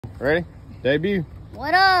Ready? Debut.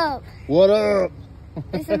 What up? What up?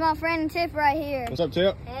 This is my friend Tip right here. What's up,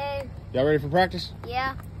 Tip? Hey. Y'all ready for practice?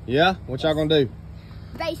 Yeah. Yeah? What y'all gonna do?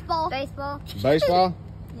 Baseball. Baseball. Baseball?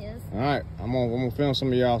 Yes. All right. I'm gonna film some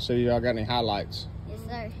of y'all, see y'all got any highlights. Yes,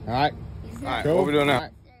 sir. All right? Yes, sir. All right, cool. What we doing now?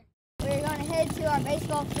 Right. We're gonna head to our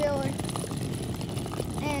baseball field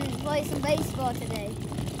and play some baseball today.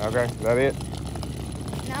 Okay, is that it?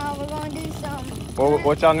 Now we're gonna do some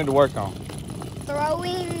What y'all need to work on?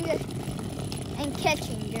 throwing and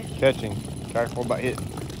catching. Catching. Okay, what about hitting?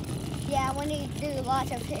 Yeah, we need to do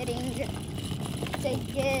lots of hitting to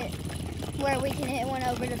get where we can hit one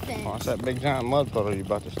over the fence. Oh, that's that big giant mud puddle you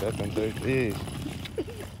about to step into. Jeez.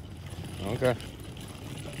 Okay.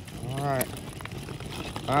 All right.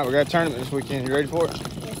 All right, we got a tournament this weekend. You ready for it?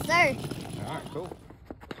 Yes, sir. All right, cool.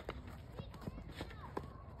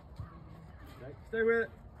 Stay with it.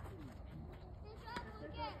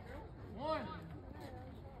 One.